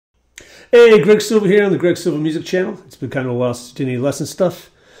Hey, Greg Silva here on the Greg Silva Music Channel. It's been kind of a while since did any lesson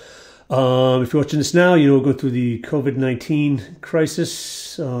stuff. If you're watching this now, you know we're going through the COVID-19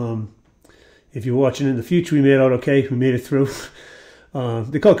 crisis. If you're watching in the future, we made it out okay. We made it through.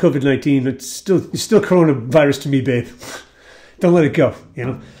 They call it COVID-19. It's still coronavirus to me, babe. Don't let it go, you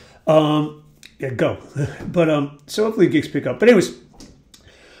know. Yeah, go. But so hopefully gigs pick up. But anyways,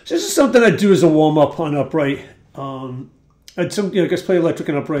 so this is something I do as a warm-up on upright. I guess play electric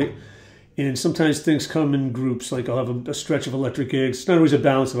and upright. And sometimes things come in groups, like I'll have a stretch of electric gigs. It's not always a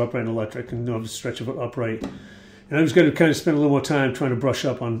balance of upright and electric, and I'll have a stretch of upright. And I was going to kind of spend a little more time trying to brush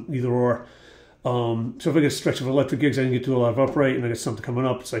up on either or. So if I get a stretch of electric gigs, I can get to a lot of upright, and I got something coming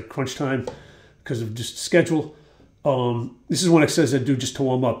up. It's like crunch time because of just schedule. This is one exercise I do just to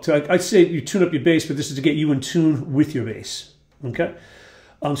warm up. So I'd say you tune up your bass, but this is to get you in tune with your bass. Okay?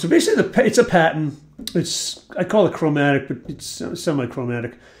 So basically, it's a pattern. I call it chromatic, but it's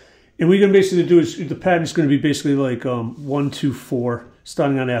semi-chromatic. And what you're going to basically do is the pattern is going to be basically like 1, 2, 4,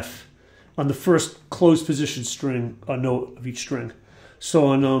 starting on F, on the first closed position string, a note of each string. So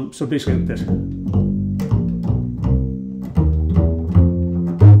on so basically like this.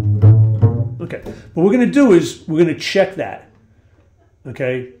 Okay, what we're going to do is we're going to check that,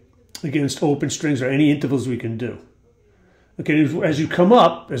 okay, against open strings or any intervals we can do. Okay, as you come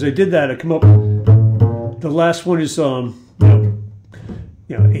up, as I did that, I come up. The last one is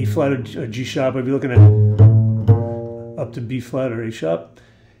A flat or G sharp. I'd be looking at up to B flat or A sharp,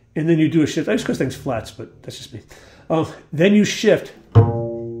 and then you do a shift. I just call things flats, but that's just me. Then you shift.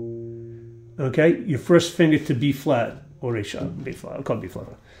 Okay, your first finger to B flat or A sharp, B flat. I'll call it B flat.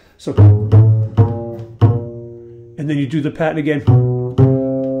 So, and then you do the pattern again,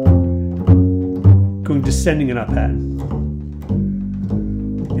 going descending in our pattern.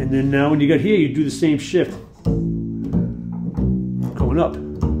 And then now when you get here, you do the same shift, going up.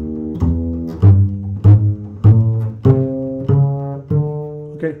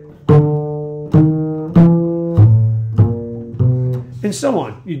 Okay. And so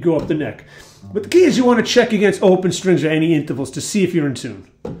on. You'd go up the neck. But the key is you want to check against open strings or any intervals to see if you're in tune.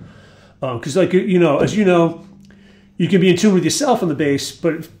 Because like, as you know, you can be in tune with yourself on the bass,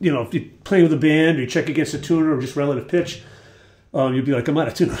 but if you're playing with a band or you check against a tuner or just relative pitch, you'd be like, I'm out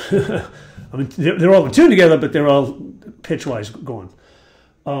of tune. I mean, they're all in tune together, but they're all pitch-wise going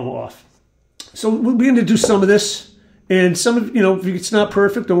off. So we're going to do some of this, and some of if it's not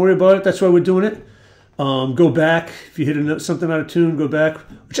perfect, don't worry about it. That's why we're doing it. Go back if you hit something out of tune. Go back,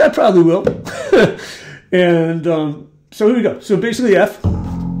 which I probably will. And so here we go. So basically F.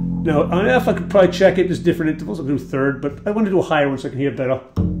 Now on F, I could probably check it. There's different intervals. I'll do third, but I want to do a higher one so I can hear better.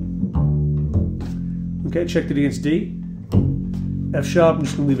 Okay, checked it against D. F sharp, I'm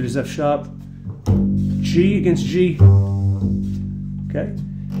just going to leave it as F sharp. G against G. Okay.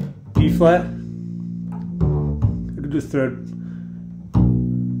 B flat. I could do a third.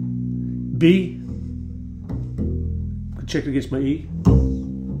 B. I could check it against my E.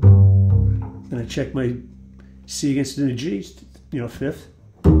 Then I check my C against the G, fifth.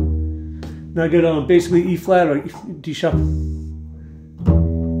 Now I get basically E flat or D sharp.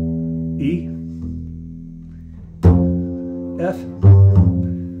 E. F.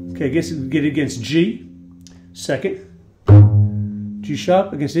 Okay, I guess we get it against G, second. G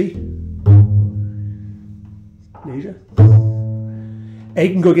sharp against E. Major. A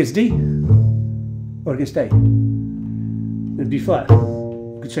can go against D or against A. Then B flat.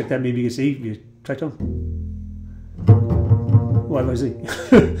 You can check that maybe against E, your tritone. Why was E?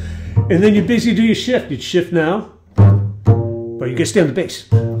 And then you basically do your shift. You'd shift now, but you get to stay on the bass.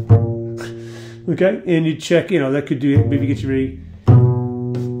 Okay, and you check, that could do it. Maybe get your E,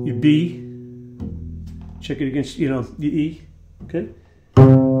 your B, check it against, your E, okay?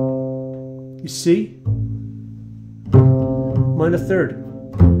 Your C, minor third,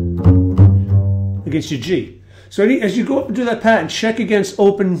 against your G. So as you go up and do that pattern, check against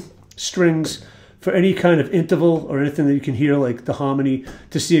open strings for any kind of interval or anything that you can hear, like the harmony,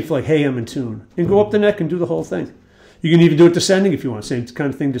 to see if, like, hey, I'm in tune. And go up the neck and do the whole thing. You can even do it descending if you want, same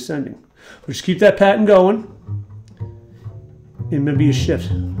kind of thing descending. But just keep that pattern going, and maybe you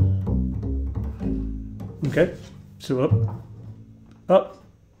shift. Okay, so up,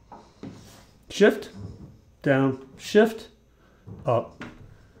 shift, down, shift, up,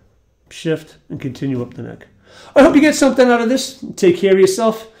 shift, and continue up the neck. I hope you get something out of this. Take care of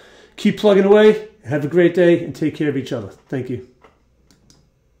yourself. Keep plugging away. Have a great day, and take care of each other. Thank you.